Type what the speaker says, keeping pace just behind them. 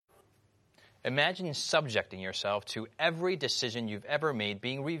Imagine subjecting yourself to every decision you've ever made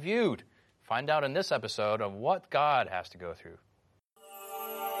being reviewed. Find out in this episode of what God has to go through.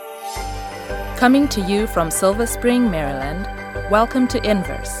 Coming to you from Silver Spring, Maryland, welcome to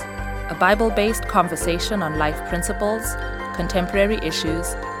Inverse, a Bible-based conversation on life principles, contemporary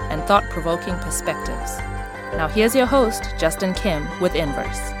issues, and thought-provoking perspectives. Now here's your host, Justin Kim, with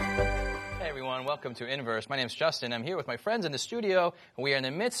Inverse. Hey everyone, welcome to Inverse. My name's Justin. I'm here with my friends in the studio. We are in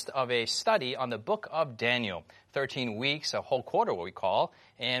the midst of a study on the book of Daniel. 13 weeks, a whole quarter what we call,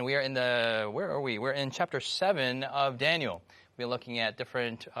 and we are in where are we? We're in chapter 7 of Daniel. We're looking at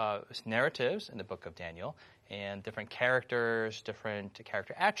different narratives in the book of Daniel and different characters, different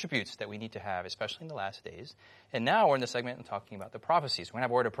character attributes that we need to have, especially in the last days. And now we're in the segment and talking about the prophecies. We're going to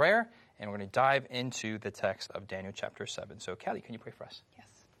have a word of prayer, and we're going to dive into the text of Daniel chapter 7. So, Callie, can you pray for us? Yes.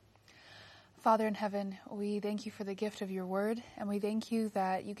 Father in heaven, we thank you for the gift of your word, and we thank you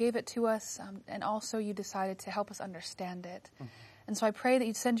that you gave it to us, and also you decided to help us understand it. And so I pray that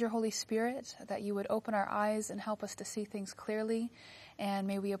you'd send your Holy Spirit, that you would open our eyes and help us to see things clearly, and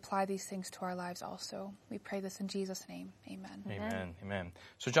may we apply these things to our lives also. We pray this in Jesus' name. Amen. Amen. Amen.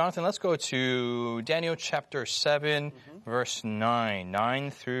 So, Jonathan, let's go to Daniel chapter 7, verse 9.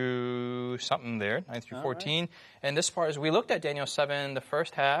 9 through something there, 9 through 14. Right. And this part is, we looked at Daniel 7, the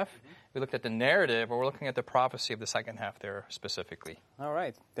first half. We looked at the narrative, but we're looking at the prophecy of the second half there specifically. All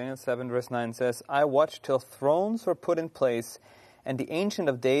right. Daniel 7, verse 9 says, I watched till thrones were put in place, and the Ancient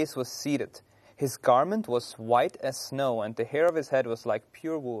of Days was seated. His garment was white as snow, and the hair of his head was like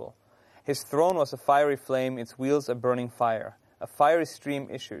pure wool. His throne was a fiery flame, its wheels a burning fire. A fiery stream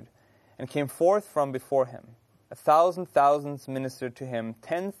issued, and came forth from before him. 1,000 thousands ministered to him.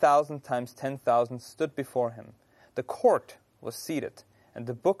 10,000 times 10,000 stood before him. The court was seated, and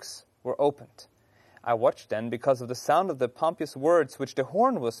the books were opened. I watched then because of the sound of the pompous words which the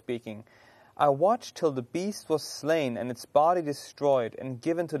horn was speaking. I watched till the beast was slain and its body destroyed and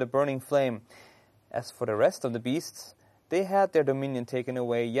given to the burning flame. As for the rest of the beasts, they had their dominion taken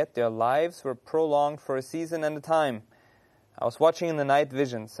away, yet their lives were prolonged for a season and a time. I was watching in the night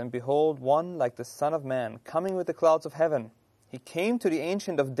visions, and behold, one like the Son of Man, coming with the clouds of heaven. He came to the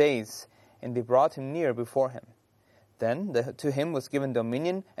Ancient of Days, and they brought him near before him. Then to him was given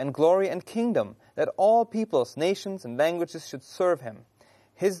dominion and glory and kingdom, that all peoples, nations, and languages should serve him.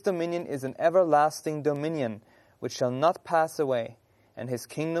 His dominion is an everlasting dominion, which shall not pass away, and his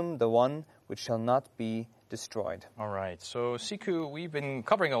kingdom the one which shall not be destroyed. All right. So, Siku, we've been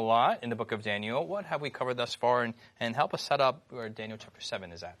covering a lot in the book of Daniel. What have we covered thus far? And help us set up where Daniel chapter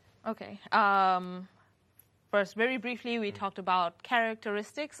 7 is at. Okay. First, very briefly, we talked about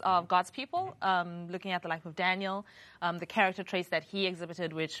characteristics of God's people, looking at the life of Daniel, the character traits that he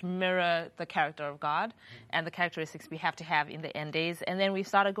exhibited, which mirror the character of God, and the characteristics we have to have in the end days. And then we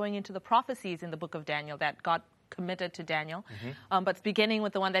started going into the prophecies in the book of Daniel that God committed to Daniel, but beginning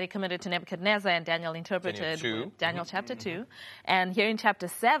with the one that he committed to Nebuchadnezzar, and Daniel interpreted Daniel chapter 2. And here in chapter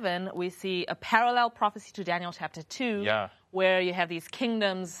 7, we see a parallel prophecy to Daniel chapter 2, where you have these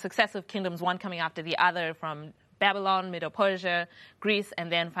kingdoms, successive kingdoms, one coming after the other from Babylon, Medo-Persia, Greece, and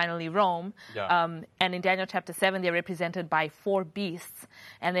then finally Rome. And in Daniel chapter 7, they're represented by 4 beasts.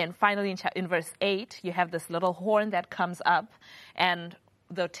 And then finally in verse 8, you have this little horn that comes up. And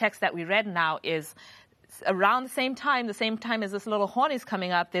the text that we read now is around the same time as this little horn is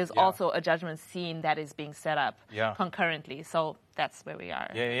coming up, there's also a judgment scene that is being set up concurrently. So that's where we are.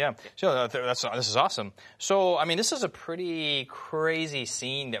 So this is awesome. So, I mean, this is a pretty crazy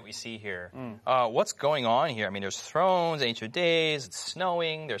scene that we see here. What's going on here? I mean, there's thrones, Ancient Days, it's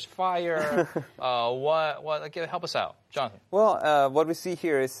snowing, there's fire. Help us out. Jonathan. Well, what we see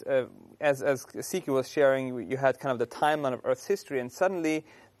here is, as Siku was sharing, you had kind of the timeline of Earth's history, and suddenly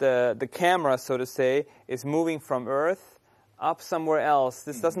the camera, so to say, is moving from Earth up somewhere else.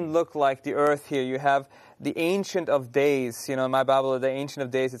 This doesn't look like the Earth here. You have the Ancient of Days. You know, in my Bible, the Ancient of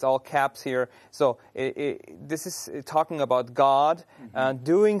Days, it's all caps here. So this is talking about God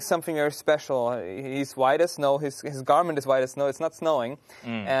doing something very special. He's white as snow. His garment is white as snow. It's not snowing.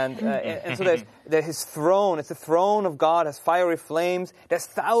 And so there's his throne. It's the throne of God, has fiery flames. There's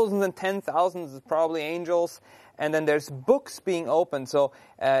thousands and 10,000s, probably angels. And then there's books being opened. So,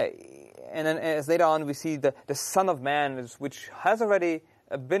 and then as later on we see the Son of Man, which has already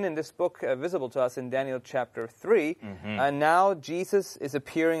been in this book visible to us in Daniel chapter 3. And now Jesus is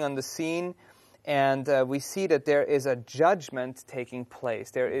appearing on the scene, and we see that there is a judgment taking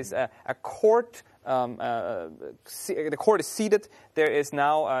place. There is a court the court is seated. There is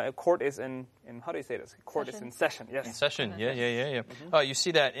now a court is in how do you say this? Court is in session. Yes. In session. Yeah. You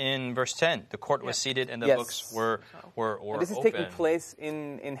see that in verse 10. The court was seated and the books were and this is open. taking place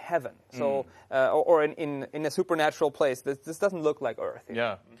in heaven. So or in a supernatural place. This doesn't look like earth.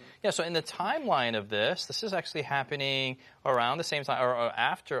 Yeah. Yeah, so in the timeline of this is actually happening around the same time, or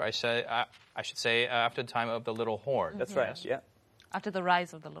after, I should say, after the time of the little horn. That's right, yeah. After the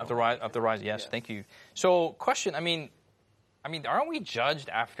rise of the little horn. After the rise, yes, thank you. So, question, I mean, aren't we judged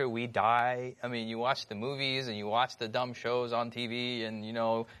after we die? I mean, you watch the movies and you watch the dumb shows on TV and,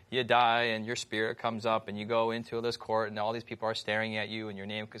 you die and your spirit comes up and you go into this court and all these people are staring at you and your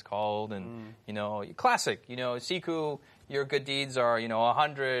name is called and, classic, Siku, your good deeds are,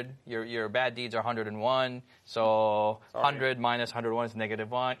 100, your bad deeds are 101, so 100 minus 101 is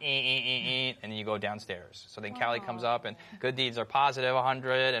 -1, and then you go downstairs. So then Callie comes up and good deeds are positive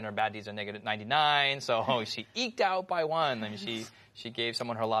 100 and her bad deeds are negative 99, so she eked out by 1. I mean, she gave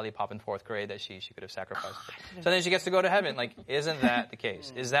someone her lollipop in 4th grade that she could have sacrificed. So then she gets to go to heaven. Like, isn't that the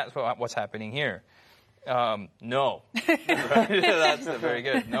case? Is that what's happening here? No. That's very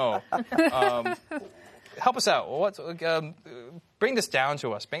good. No. Help us out. Bring this down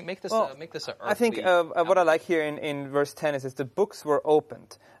to us. Make this an earthly. I think what I like here in verse 10 is the books were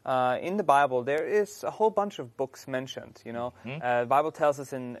opened. In the Bible, there is a whole bunch of books mentioned. The Bible tells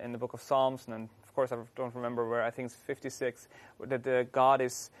us in the book of Psalms, and of course I don't remember where. I think it's 56 that God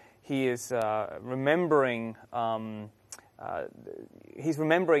is remembering. He's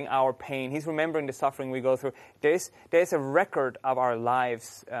remembering our pain. He's remembering the suffering we go through. There's a record of our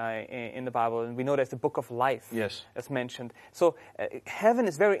lives in the Bible, and we know there's the book of life that's mentioned. So heaven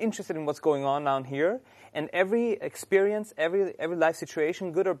is very interested in what's going on down here, and every experience, every life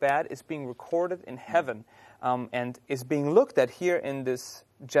situation, good or bad, is being recorded in heaven and is being looked at here in this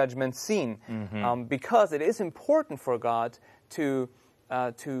judgment scene because it is important for God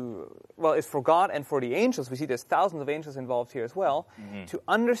it's for God and for the angels. We see there's thousands of angels involved here as well, to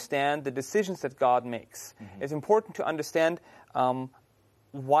understand the decisions that God makes. It's important to understand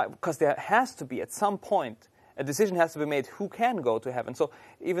why, because there has to be, at some point, a decision has to be made who can go to heaven. So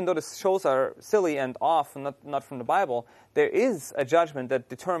even though the shows are silly and off and not from the Bible, there is a judgment that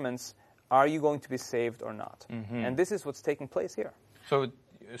determines, are you going to be saved or not? And this is what's taking place here. So,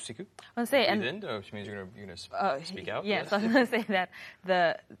 Siku? I was say, which means you're going to speak out. Yes, I was going to say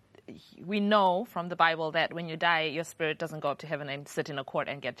that we know from the Bible that when you die, your spirit doesn't go up to heaven and sit in a court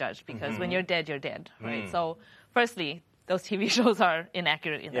and get judged, because when you're dead, right? So, firstly, those TV shows are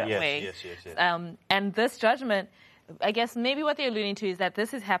inaccurate in that way. Yes. And this judgment, I guess maybe what they're alluding to is that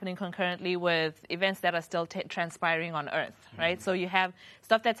this is happening concurrently with events that are still transpiring on earth, right? So you have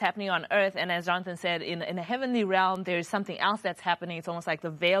stuff that's happening on earth, and as Jonathan said, in a heavenly realm, there's something else that's happening. It's almost like the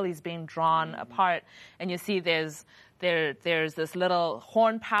veil is being drawn apart, and you see there's this little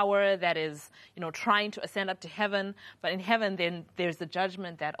horn power that is, trying to ascend up to heaven, but in heaven, then there's the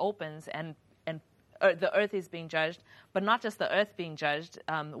judgment that opens, and the earth is being judged, but not just the earth being judged.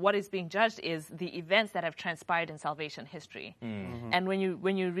 What is being judged is the events that have transpired in salvation history. And when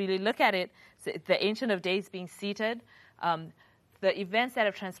you really look at it, the Ancient of Days being seated, the events that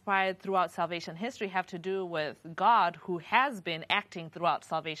have transpired throughout salvation history have to do with God, who has been acting throughout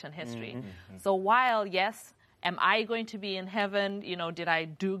salvation history. So while, yes, am I going to be in heaven? Did I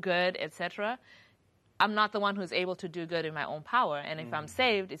do good, etc.? I'm not the one who's able to do good in my own power. And if I'm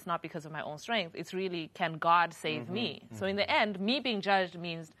saved, it's not because of my own strength. It's really, can God save me? So in the end, me being judged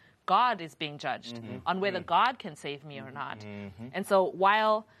means God is being judged on whether God can save me or not. And so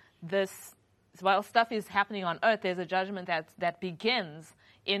while stuff is happening on earth, there's a judgment that begins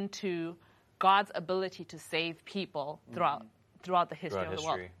into God's ability to save people throughout the history of the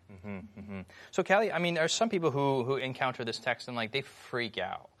world. So Callie, there are some people who encounter this text and they freak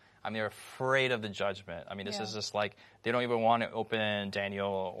out. They're afraid of the judgment. This is just they don't even want to open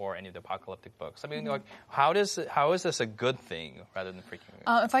Daniel or any of the apocalyptic books. How is this a good thing rather than freaking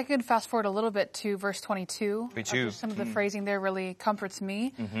out? If I could fast forward a little bit to verse 22. Some of the phrasing there really comforts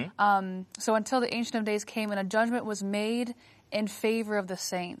me. So until the Ancient of Days came and a judgment was made in favor of the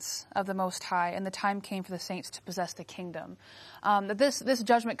saints of the Most High, and the time came for the saints to possess the kingdom. This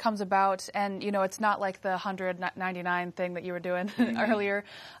judgment comes about, and it's not like the 199 thing that you were doing earlier.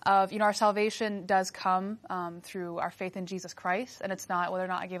 Our salvation does come through our faith in Jesus Christ, and it's not whether or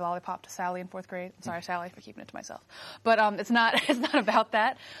not I gave a lollipop to Sally in 4th grade. I'm sorry, Sally, for keeping it to myself. But it's not about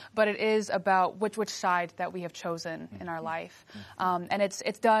that. But it is about which side that we have chosen in our life, and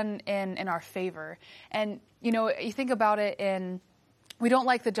it's done in our favor. And you think about it in we don't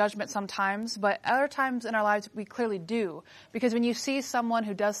like the judgment sometimes, but other times in our lives we clearly do. Because when you see someone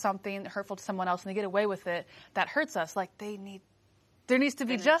who does something hurtful to someone else and they get away with it, that hurts us. Like there needs to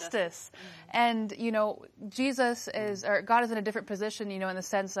be justice. And, God is in a different position, in the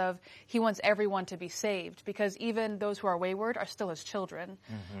sense of he wants everyone to be saved, because even those who are wayward are still his children.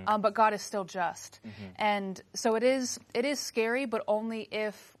 But God is still just. And so it is scary, but only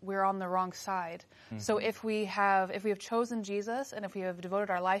if we're on the wrong side. So if we have chosen Jesus and if we have devoted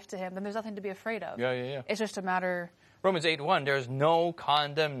our life to him, then there's nothing to be afraid of. Yeah. It's just a matter. Romans 8:1, there's no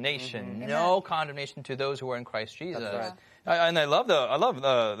condemnation. No condemnation to those who are in Christ Jesus. That's right. And I love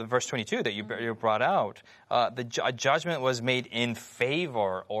the verse 22 that you brought out. A judgment was made in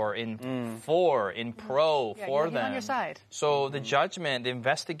favor or in for them. On your side. So the judgment, the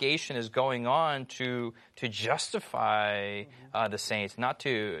investigation is going on to justify the saints, not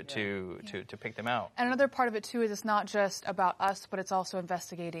to pick them out. And another part of it too is it's not just about us, but it's also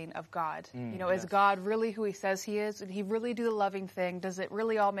investigating of God. Is God really who he says he is? Did he really do the loving thing? Does it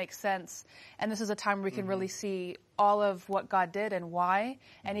really all make sense? And this is a time where we can really see all of what God did and why,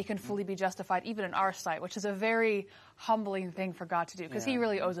 and he can fully be justified even in our sight, which is a very humbling thing for God to do, because he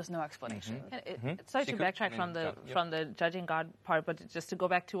really owes us no explanation. Sorry to backtrack from the judging God part, but just to go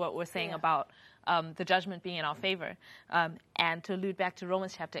back to what we're saying about the judgment being in our favor, and to allude back to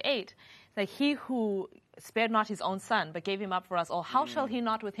Romans chapter 8, that he who spared not his own son, but gave him up for us all, how shall he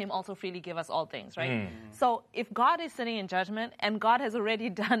not with him also freely give us all things, right? So if God is sitting in judgment, and God has already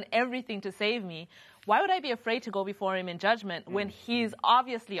done everything to save me, why would I be afraid to go before him in judgment when he's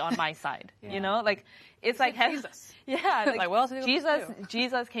obviously on my side? It's like Jesus. Yeah, Like, what else did he do?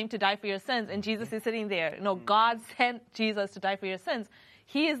 Jesus came to die for your sins, and Jesus is sitting there. God sent Jesus to die for your sins.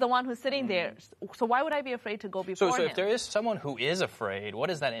 He is the one who's sitting there. So why would I be afraid to go before him? So if there is someone who is afraid, what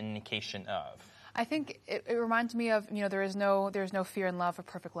is that an indication of? I think it reminds me of, there is no fear in love, for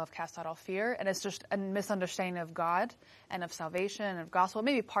perfect love casts out all fear. And it's just a misunderstanding of God and of salvation and of gospel,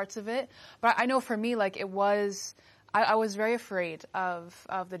 maybe parts of it. But I know for me, I was very afraid of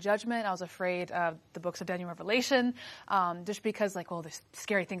the judgment. I was afraid of the books of Daniel and Revelation, just because there's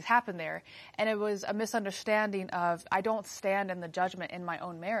scary things happen there. And it was a misunderstanding of, I don't stand in the judgment in my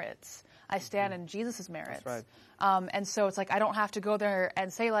own merits. I stand in Jesus' merits. That's right. And so it's I don't have to go there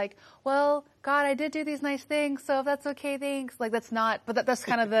and say well, God, I did do these nice things, so if that's okay, thanks. That's not, but that's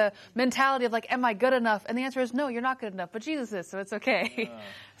kind of the mentality of am I good enough? And the answer is no, you're not good enough, but Jesus is, so it's okay.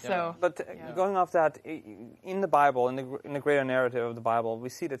 But going off that, in the Bible, in the greater narrative of the Bible, we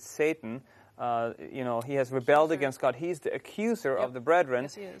see that Satan, he has rebelled against God. He's the accuser of the brethren.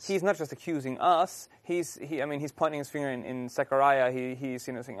 Yes, he is. He's not just accusing us. He's pointing his finger in Zechariah. He's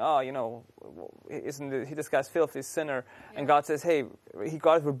saying, isn't this guy's filthy sinner? Yeah. And God says,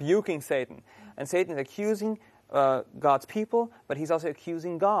 God is rebuking Satan, and Satan is accusing God's people, but he's also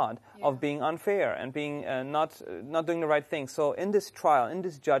accusing God of being unfair and being not doing the right thing. So in this trial, in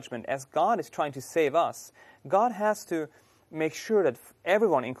this judgment, as God is trying to save us, God has to make sure that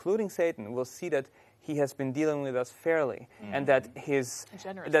everyone, including Satan, will see that he has been dealing with us fairly, and that he's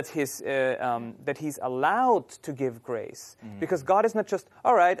allowed to give grace. Because God is not just,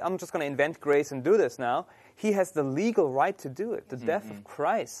 all right, I'm just going to invent grace and do this now. He has the legal right to do it. The death of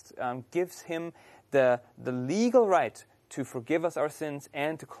Christ gives him the legal right to forgive us our sins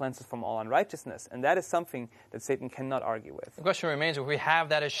and to cleanse us from all unrighteousness. And that is something that Satan cannot argue with. The question remains, if we have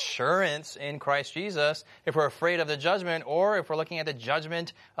that assurance in Christ Jesus, if we're afraid of the judgment, or if we're looking at the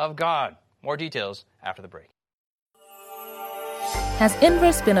judgment of God. More details after the break. Has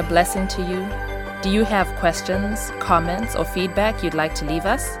Inverse been a blessing to you? Do you have questions, comments, or feedback you'd like to leave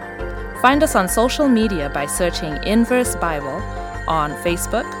us? Find us on social media by searching Inverse Bible on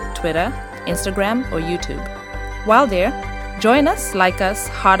Facebook, Twitter, Instagram, or YouTube. While there, join us, like us,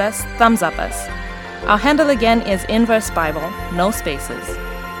 heart us, thumbs up us. Our handle again is Inverse Bible, no spaces.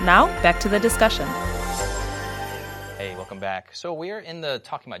 Now, back to the discussion. Hey, welcome back. So we're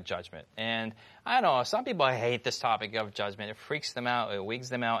talking about judgment, and I don't know, some people hate this topic of judgment. It freaks them out, it wigs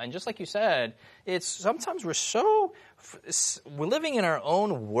them out, and just like you said, it's sometimes we're living in our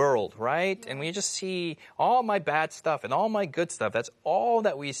own world, right? And we just see all my bad stuff and all my good stuff. That's all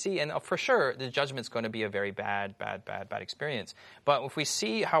that we see, and for sure, the judgment's going to be a very bad experience. But if we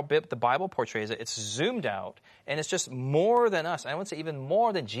see how the Bible portrays it, it's zoomed out, and it's just more than us. I would say even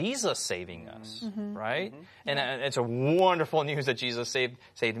more than Jesus saving us, right? And it's a wonderful news that Jesus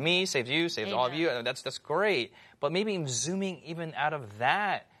saved me, saved you, saved all of you. That's great. But maybe zooming even out of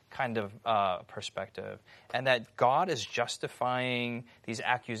that kind of perspective, and that God is justifying these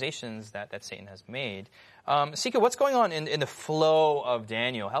accusations that Satan has made. Sika, what's going on in the flow of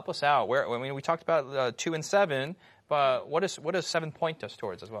Daniel? Help us out. We talked about 2 and 7, But what does 7 point us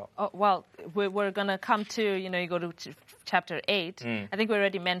towards as well? Oh, well, we're going to come to, you go to chapter 8. I think we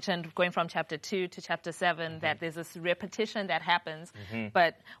already mentioned going from chapter 2 to chapter 7 that there's this repetition that happens.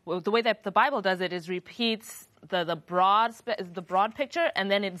 But the way that the Bible does it is repeats the broad picture,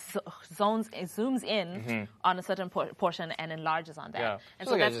 and then it zooms in on a certain portion and enlarges on that. Yeah. And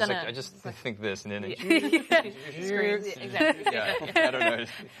so that's gonna. I just think this, and then it exactly. Yeah, I don't know.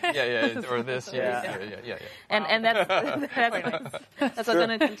 Yeah, or this. Yeah. And that's what's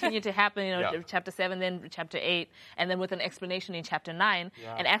going to continue to happen. Chapter 7, then chapter 8, and then with an explanation in chapter 9.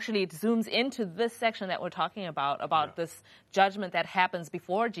 Yeah. And actually, it zooms into this section that we're talking about this judgment that happens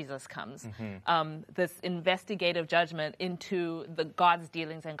before Jesus comes. This investigative judgment into God's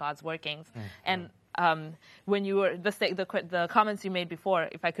dealings and God's workings. And when you were the comments you made before,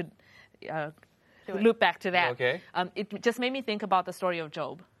 if I could loop back to that, it just made me think about the story of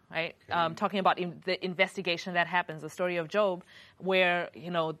Job. Right, talking about the investigation that happens, the story of Job, where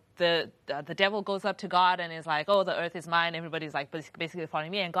the devil goes up to God and is like, "Oh, the earth is mine." Everybody's like basically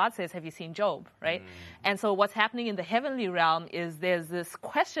following me, and God says, "Have you seen Job?" Right, and so what's happening in the heavenly realm is there's this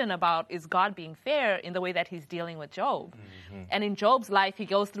question about, is God being fair in the way that He's dealing with Job? And in Job's life, he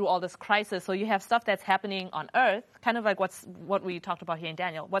goes through all this crisis. So you have stuff that's happening on earth, kind of like what we talked about here in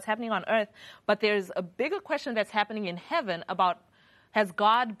Daniel, what's happening on earth, but there's a bigger question that's happening in heaven about, has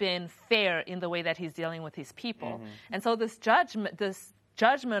God been fair in the way that He's dealing with His people? And so this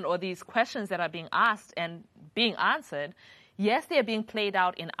judgment or these questions that are being asked and being answered, yes, they're being played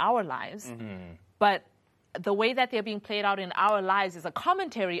out in our lives, but the way that they're being played out in our lives is a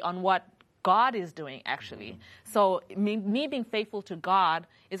commentary on what God is doing, actually. So me being faithful to God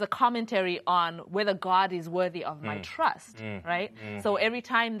is a commentary on whether God is worthy of my trust, right? So every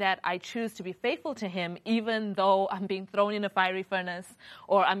time that I choose to be faithful to Him, even though I'm being thrown in a fiery furnace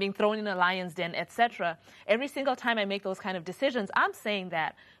or I'm being thrown in a lion's den, etc., every single time I make those kind of decisions, I'm saying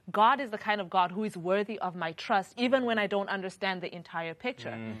that God is the kind of God who is worthy of my trust, even when I don't understand the entire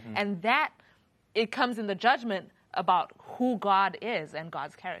picture. And that, it comes in the judgment about who God is and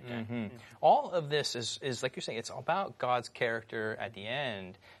God's character. All of this is like you're saying, it's about God's character at the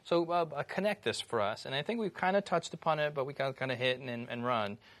end. So connect this for us, and I think we've kind of touched upon it, but we got kind of hit and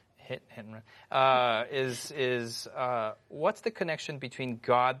run. What's the connection between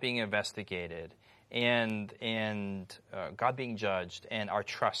God being investigated and God being judged and our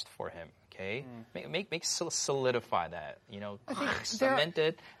trust for Him? Okay, solidify that. Cement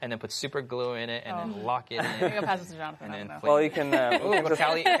it and then put super glue in it and then lock it in. I think I'll pass this to Jonathan. Well, you can.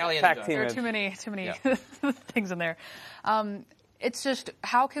 Callie Tag team there are it. too many things in there. It's just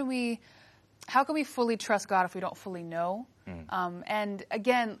how can we fully trust God if we don't fully know? And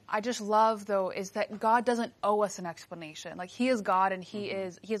again, I just love though is that God doesn't owe us an explanation. Like He is God and He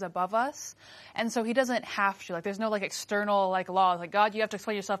is above us, and so He doesn't have to. Like there's no external laws. Like God, you have to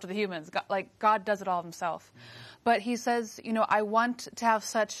explain yourself to the humans. God does it all Himself. But He says, I want to have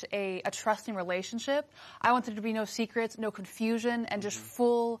such a trusting relationship. I want there to be no secrets, no confusion, and just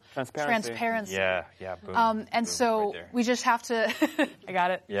full transparency. Yeah, boom. And so right we just have to. I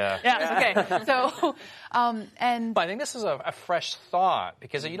got it. Yeah. Yeah. Okay. So, and but I think this is a fresh thought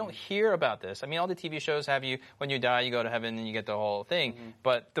because you don't hear about this. I mean, all the TV shows have you when you die, you go to heaven and you get the whole thing.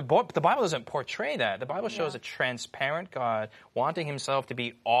 But the Bible doesn't portray that. The Bible shows a transparent God wanting Himself to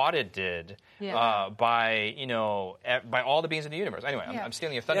be audited by all the beings of the universe. Anyway, I'm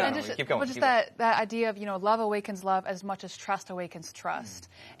stealing your thunder. And Keep going. But just that idea of love awakens love as much as trust awakens trust.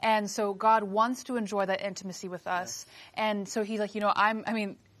 And so God wants to enjoy that intimacy with us. And so He's like,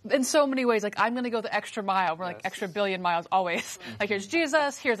 in so many ways, I'm going to go the extra mile. We're extra billion miles always. Here's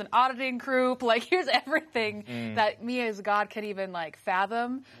Jesus, here's an auditing group, here's everything that me as God can even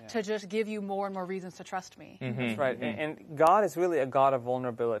fathom to just give you more and more reasons to trust me. That's right. And God is really a God of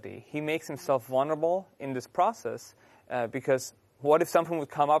vulnerability. He makes Himself vulnerable in this process because what if something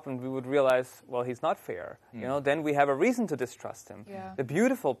would come up and we would realize, well, He's not fair? Then we have a reason to distrust Him. Yeah. The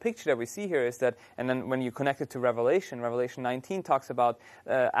beautiful picture that we see here is that, and then when you connect it to Revelation 19 talks about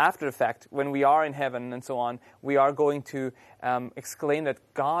after the fact, when we are in heaven and so on, we are going to exclaim that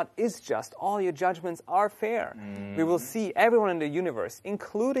God is just. All your judgments are fair. We will see everyone in the universe,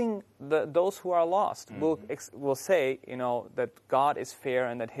 including those who are lost, will say, that God is fair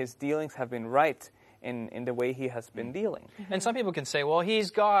and that His dealings have been right in the way He has been dealing. And some people can say, well,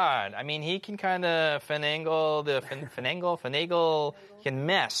 He's God. I mean, He can kind of finagle, He can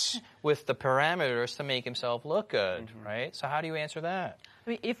mess with the parameters to make Himself look good, right? So how do you answer that? I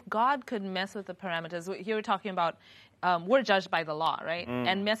mean, if God could mess with the parameters, here we're talking about we're judged by the law, right?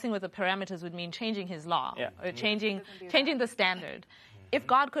 And messing with the parameters would mean changing His law, or changing the standard. If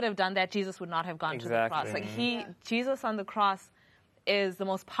God could have done that, Jesus would not have gone to the cross. Exactly. Like Jesus on the cross is the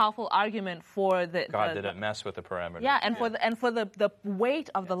most powerful argument for the God didn't mess with the parameters. Yeah, and for the weight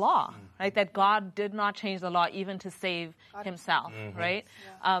of the law, right? That God did not change the law even to save himself, right?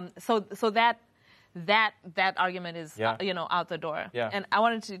 So that argument is out the door. Yeah. And I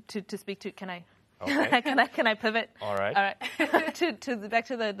wanted to speak to. Can I? Okay. Can I pivot? All right. to back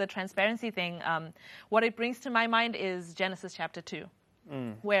to the transparency thing. What it brings to my mind is Genesis chapter 2.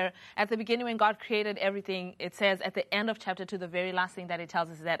 Where at the beginning when God created everything, it says at the end of chapter 2, the very last thing that it tells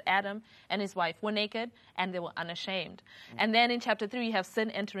us is that Adam and his wife were naked and they were unashamed. And then in chapter 3, you have sin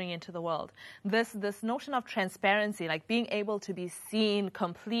entering into the world. This notion of transparency, like being able to be seen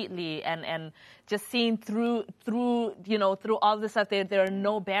completely and just seen through all this stuff, there are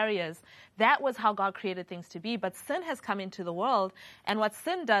no barriers. That was how God created things to be. But sin has come into the world. And what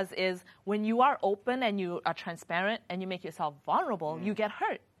sin does is when you are open and you are transparent and you make yourself vulnerable, you get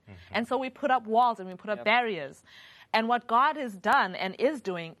hurt. And so we put up walls and we put up barriers. And what God has done and is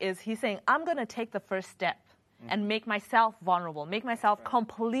doing is he's saying, I'm going to take the first step and make myself vulnerable, make myself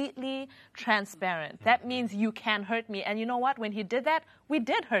completely transparent. That means you can hurt me. And you know what? When he did that, we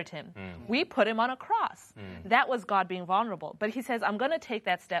did hurt him. We put him on a cross. That was God being vulnerable. But he says, I'm going to take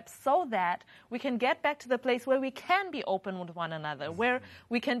that step so that we can get back to the place where we can be open with one another, where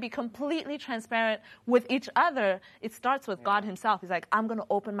we can be completely transparent with each other. It starts with God himself. He's like, I'm going to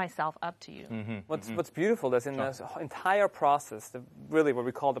open myself up to you. What's beautiful is in this entire process, really what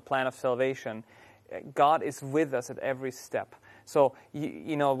we call the plan of salvation, God is with us at every step. So,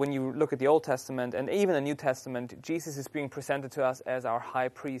 when you look at the Old Testament and even the New Testament, Jesus is being presented to us as our high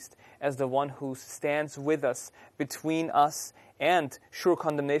priest, as the one who stands with us between us and sure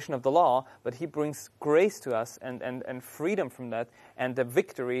condemnation of the law, but he brings grace to us and freedom from that and the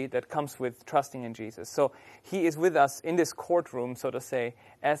victory that comes with trusting in Jesus. So he is with us in this courtroom, so to say,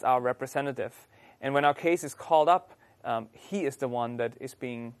 as our representative. And when our case is called up, he is the one that is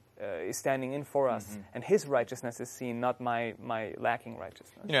standing in for us, and his righteousness is seen, not my lacking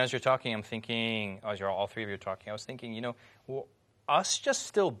righteousness. As you're talking, I'm thinking, as all three of you are talking, I was thinking, us just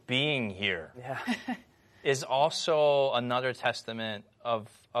still being here is also another testament of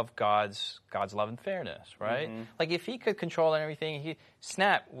God's love and fairness, right? Like if he could control everything,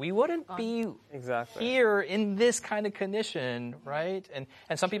 we wouldn't be here in this kind of condition, right?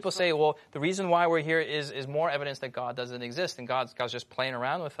 And some people say, well, the reason why we're here is more evidence that God doesn't exist and God's just playing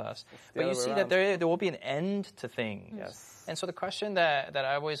around with us. But you see that there will be an end to things. Yes. And so the question that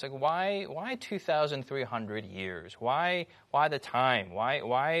I always like, why 2,300 years? Why the time?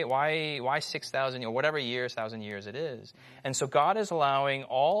 Why 6,000 or whatever years, 1,000 years it is? And so God is allowing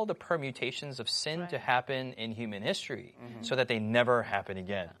all the permutations of sin to happen in human history so that they never happen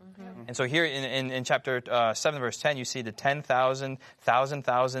again. And so here in chapter 7, verse 10, you see the 10,000,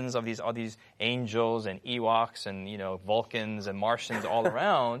 thousands of all these angels and Ewoks and Vulcans and Martians all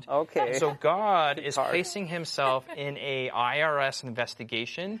around. Okay. So God is placing himself in a IRS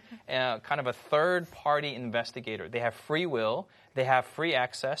investigation, kind of a third-party investigator. They have free will. They have free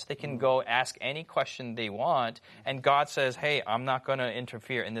access. They can go ask any question they want. And God says, hey, I'm not going to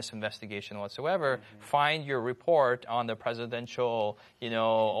interfere in this investigation whatsoever. Find your report on the presidential,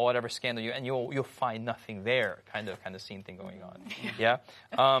 or whatever scandal, and you'll find nothing there, kind of scene thing going on. Yeah?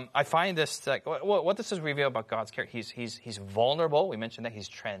 I find this, like, what does this reveal about God's character? He's vulnerable. We mentioned that. He's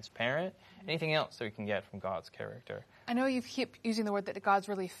transparent. Anything else that we can get from God's character? I know you keep using the word that God's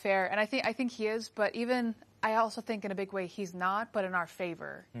really fair, and I think he is, but even I also think in a big way he's not, but in our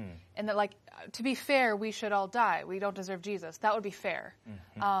favor. And that, like, to be fair, we should all die. We don't deserve Jesus. That would be fair.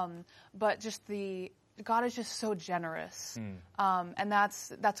 But just God is just so generous. And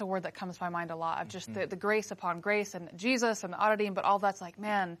that's a word that comes to my mind a lot, of just the grace upon grace and Jesus and the auditing, but all that's like,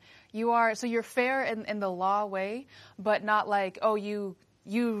 man, you're fair in the law way, but not like, oh, you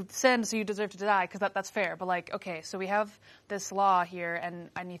sinned, so you deserve to die, because that's fair. But like, okay, so we have this law here, and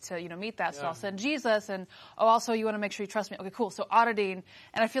I need to, meet that, so I'll send Jesus, and also you want to make sure you trust me. Okay, cool. So auditing,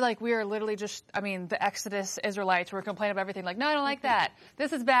 and I feel like we are literally just, the Exodus Israelites, we're complaining about everything, like, no, I don't like that.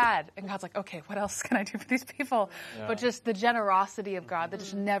 This is bad. And God's like, okay, what else can I do for these people? Yeah. But just the generosity of God that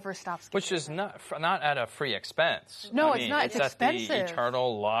just never stops. Which is not at a free expense. No, it's not. It's expensive. At the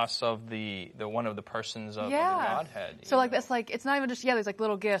eternal loss of the one of the persons of the Godhead. So like that's like, it's not even just, there's like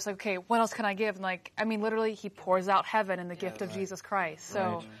little gifts. Like, okay, what else can I give? And like, literally, he pours out heaven in the gift of Jesus Christ.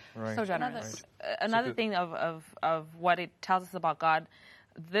 So, so generous. Another thing of what it tells us about God,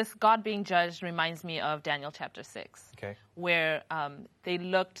 this God being judged reminds me of Daniel chapter 6, where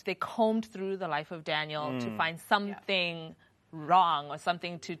they combed through the life of Daniel to find something wrong or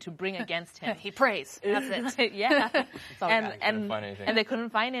something to bring against him. He prays. That's it. Yeah. and couldn't find anything. and they couldn't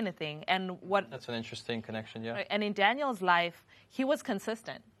find anything. And That's an interesting connection, yeah. right, and in Daniel's life, he was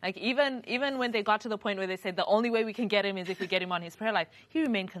consistent. Like even when they got to the point where they said the only way we can get him is if we get him on his prayer life, he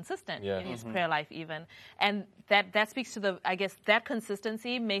remained consistent in his prayer life even. And that speaks to I guess that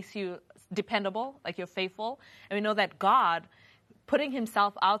consistency makes you dependable, like you're faithful. And we know that God, putting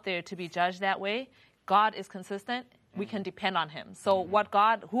himself out there to be judged that way, God is consistent. We can depend on him. So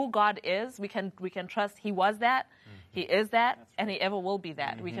who God is, we can trust. He was that, he is that, and he ever will be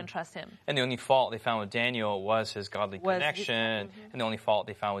that. We can trust him. And the only fault they found with Daniel was his godly connection, and the only fault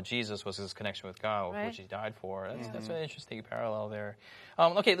they found with Jesus was his connection with God, which he died for. That's an interesting parallel there.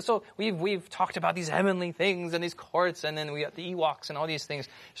 Okay, so we've talked about these heavenly things and these courts, and then we got the Ewoks and all these things.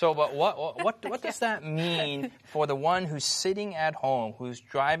 So, but what does that mean for the one who's sitting at home, who's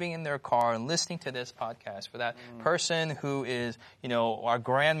driving in their car and listening to this podcast? For that person who is, our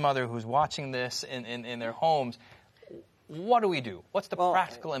grandmother who's watching this in their homes. What do we do? What's the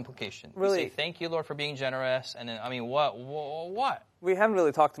practical implication? Really, we say, thank you, Lord, for being generous. And then, what? We haven't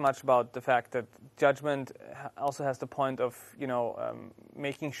really talked much about the fact that judgment also has the point of,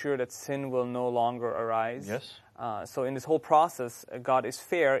 making sure that sin will no longer arise. Yes. So in this whole process, God is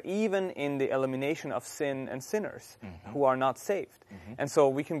fair, even in the elimination of sin and sinners who are not saved. And so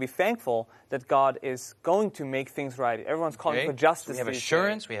we can be thankful that God is going to make things right. Everyone's calling for justice. So we have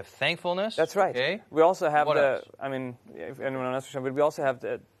assurance, we have thankfulness. That's right. Okay. We also have What else? if anyone else, but we also have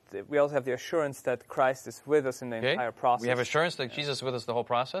the assurance that Christ is with us in the entire process. We have assurance that Jesus is with us the whole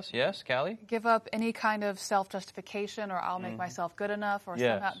process. Yes, Callie? Give up any kind of self-justification or I'll make myself good enough or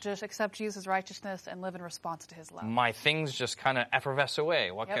somehow just accept Jesus' righteousness and live in response to his love. My things just kind of effervesce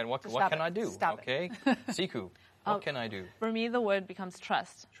away. What can I do? Stop it. Siku, what can I do? For me, the word becomes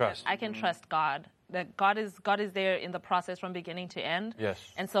trust. Trust. I can trust God. That God is there in the process from beginning to end. Yes.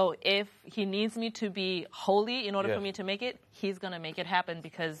 And so if he needs me to be holy in order for me to make it, he's going to make it happen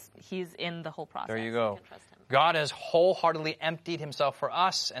because he's in the whole process. There you go. I can trust him. God has wholeheartedly emptied himself for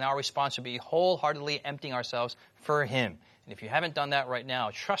us, and our response should be wholeheartedly emptying ourselves for him. And if you haven't done that right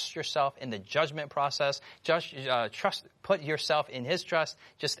now, trust yourself in the judgment process. Put yourself in his trust.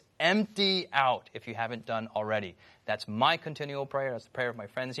 Just empty out if you haven't done already. That's my continual prayer. That's the prayer of my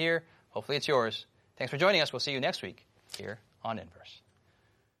friends here. Hopefully it's yours. Thanks for joining us. We'll see you next week here on Inverse.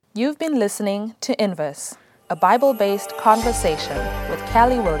 You've been listening to Inverse, a Bible-based conversation with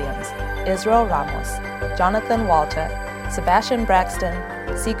Callie Williams, Israel Ramos, Jonathan Walter, Sebastian Braxton,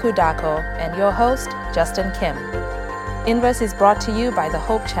 Siku Dako, and your host, Justin Kim. Inverse is brought to you by the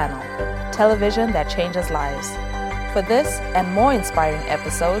Hope Channel, television that changes lives. For this and more inspiring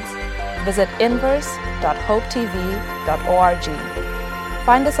episodes, visit inverse.hopetv.org.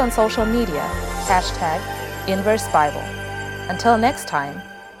 Find us on social media, #InverseBible. Until next time,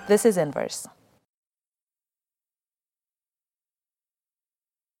 this is Inverse.